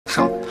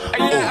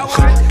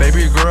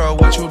Baby girl,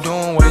 what you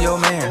doing with your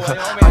man?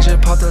 I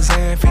just popped a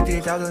Zan,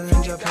 50,000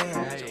 in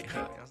Japan.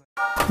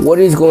 What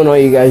is going on,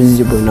 you guys? It's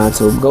your boy Not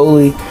So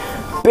Goalie.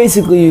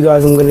 Basically, you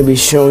guys, I'm going to be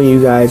showing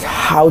you guys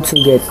how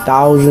to get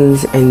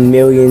thousands and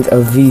millions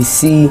of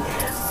VC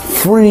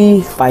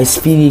free by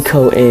Speedy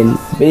Co In.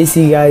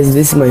 Basically, guys,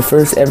 this is my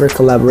first ever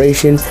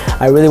collaboration.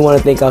 I really want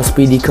to thank our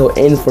Speedy Co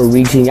In for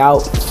reaching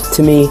out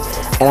to me,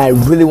 and I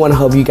really want to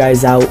help you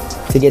guys out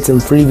to get some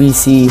free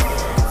VC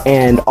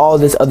and all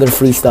this other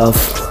free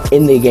stuff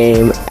in the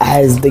game,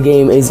 as the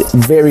game is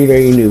very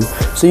new.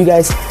 So you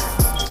guys,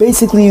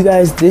 basically, you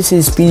guys, this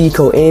is Speedy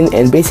Co In,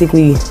 and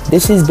basically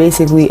this is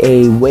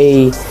a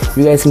way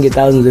you guys can get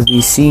thousands of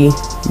VC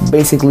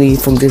basically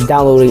from just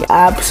downloading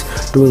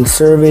apps, doing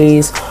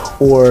surveys,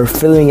 or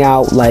filling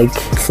out like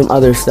some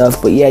other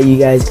stuff. But yeah, you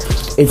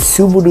guys, it's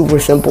super duper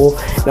simple,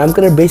 and I'm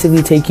gonna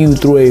basically take you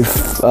through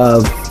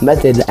a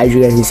method, as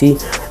you guys can see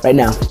right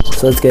now.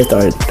 So let's get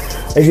started.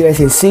 As you guys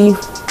can see,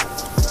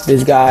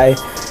 this guy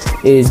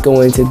is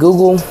going to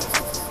Google.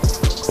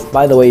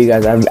 By the way, you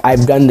guys,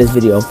 I've done this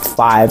video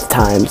 5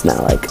 times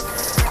now. Like,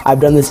 I've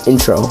done this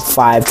intro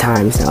 5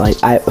 times now. Like,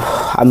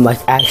 I'm like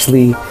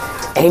actually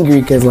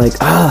angry because like,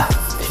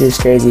 shit is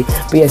crazy.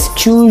 But yes,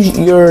 choose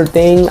your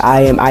thing.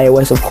 I am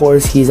iOS, of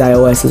course. He's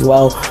iOS as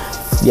well.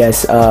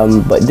 Yes,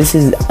 but this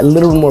is a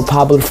little more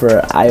popular for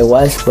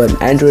iOS,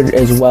 but Android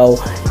as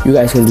well. You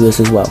guys can do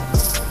this as well.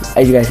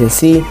 As you guys can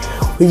see,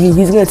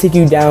 he's gonna take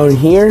you down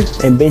here,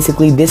 and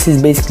basically this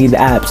is basically the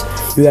apps.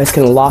 You guys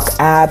can lock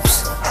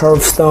apps,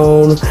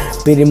 Hearthstone,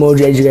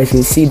 Bitmoji. As you guys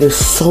can see, there's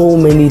so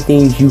many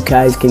things you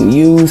guys can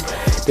use.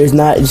 You're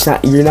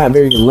not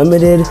very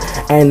limited,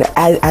 and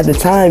at the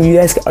time, you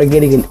guys are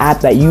getting an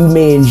app that you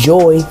may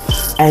enjoy,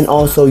 and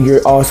also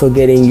you're also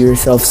getting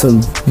yourself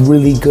some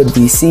really good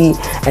VC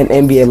and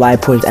NBA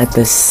Live points at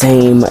the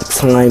same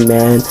time,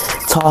 man.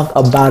 Talk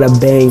about a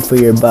bang for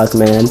your buck,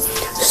 man.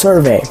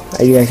 Survey,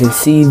 as you guys can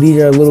see,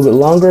 these are a little bit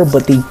longer,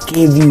 but they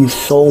give you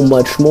so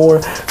much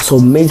more. So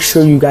make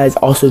sure you guys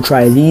also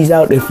try these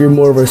out if you're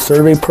more of a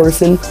survey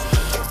person.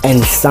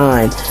 And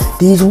sign,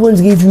 these ones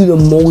give you the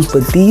most,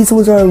 but these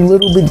ones are a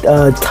little bit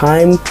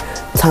time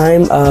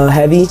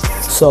heavy,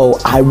 so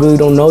I really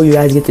don't know. You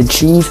guys get to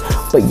choose.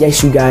 But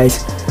yes, you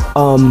guys,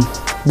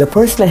 the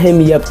person that hit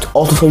me up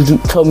also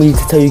told me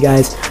to tell you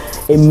guys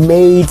it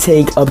may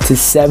take up to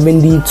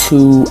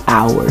 72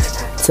 hours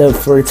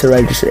for it to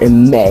register. It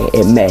may.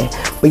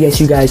 But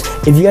yes, you guys,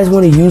 if you guys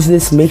want to use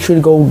this, make sure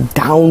to go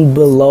down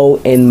below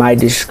in my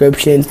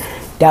description.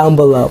 Down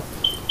below,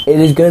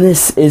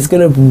 it's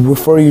gonna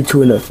refer you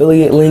to an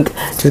affiliate link.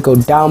 Just go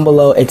down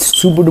below. It's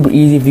super duper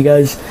easy. If you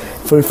guys,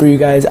 for you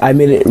guys, I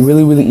made it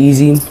really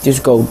easy.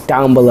 Just go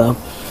down below.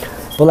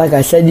 But like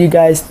I said, you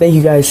guys, thank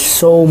you guys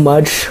so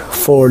much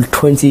for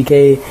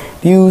 20k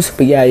views.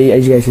 But yeah,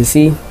 as you guys can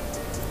see,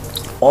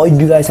 all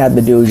you guys have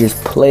to do is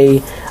just play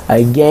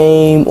a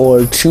game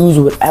or choose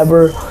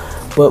whatever.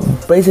 But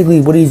basically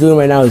what he's doing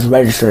right now is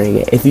registering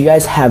it. If you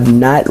guys have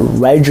not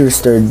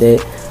registered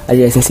it, as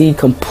you guys can see,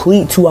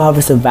 complete 2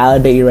 hours to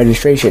validate your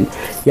registration.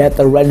 You have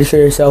to register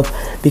yourself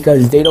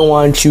because they don't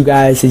want you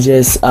guys to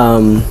just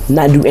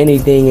not do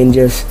anything and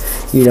just,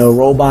 you know,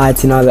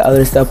 robots and all the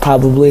other stuff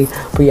probably.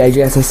 But yeah, as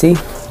you guys can see,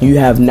 you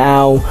have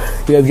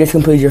just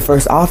completed your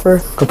first offer.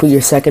 Complete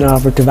your second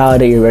offer to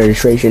validate your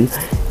registration.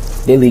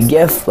 Daily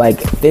gift, like,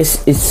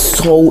 this is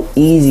so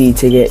easy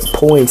to get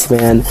points,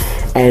 man.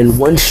 And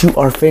once you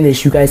are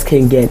finished, you guys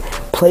can get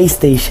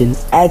PlayStation,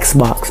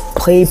 Xbox,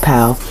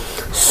 PayPal,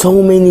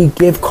 so many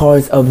gift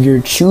cards of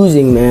your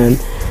choosing, man.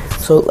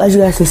 So as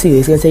you guys can see,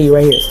 it's gonna take you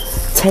right here: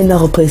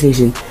 $10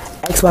 PlayStation,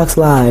 Xbox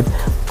Live,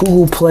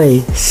 Google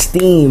Play,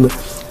 Steam,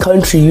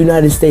 country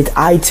United States,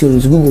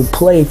 iTunes, Google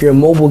Play if you're a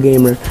mobile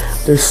gamer.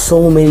 There's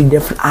so many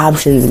different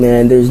options,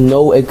 man. There's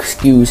no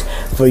excuse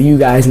for you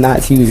guys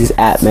not to use this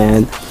app,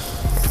 man.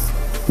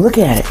 Look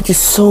at it,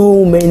 just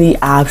so many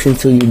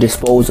options to your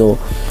disposal.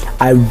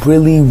 I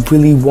really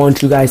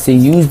want you guys to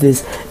use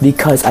this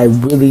because I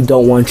really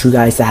don't want you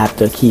guys to have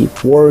to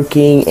keep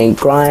working and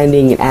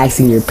grinding and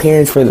asking your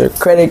parents for their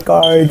credit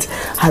cards.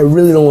 I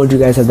really don't want you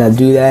guys to have to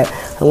do that.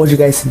 I want you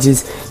guys to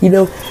just, you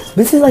know,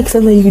 this is like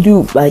something you could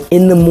do like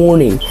in the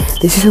morning.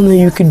 This is something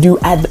you could do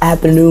at the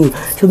afternoon.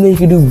 Something you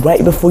could do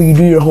right before you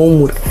do your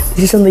homework.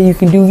 This is something you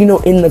can do, you know,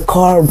 in the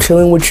car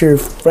chilling with your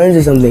friends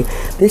or something.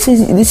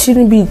 This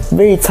shouldn't be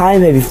very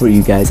time heavy for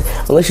you guys.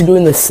 Unless you're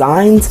doing the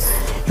signs,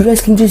 you guys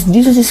can just,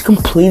 these are just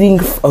completing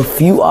a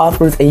few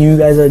offers and you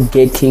guys are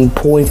getting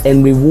points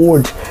and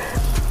rewards.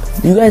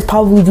 You guys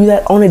probably do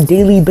that on a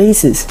daily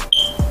basis.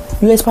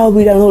 You guys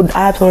probably download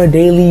apps on a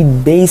daily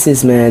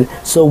basis, man.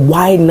 So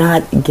why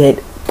not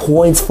get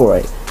points for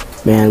it,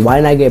 man? Why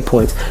not get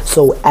points?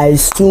 So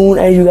as soon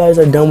as you guys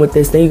are done with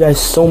this, thank you guys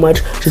so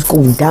much. Just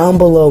go down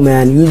below,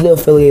 man. Use the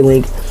affiliate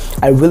link.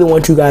 I really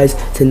want you guys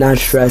to not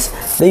stress.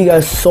 Thank you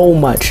guys so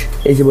much.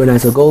 It's your boy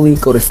Not So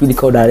Goalie. Go to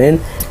speedyco.in,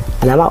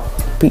 and I'm out.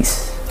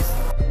 Peace.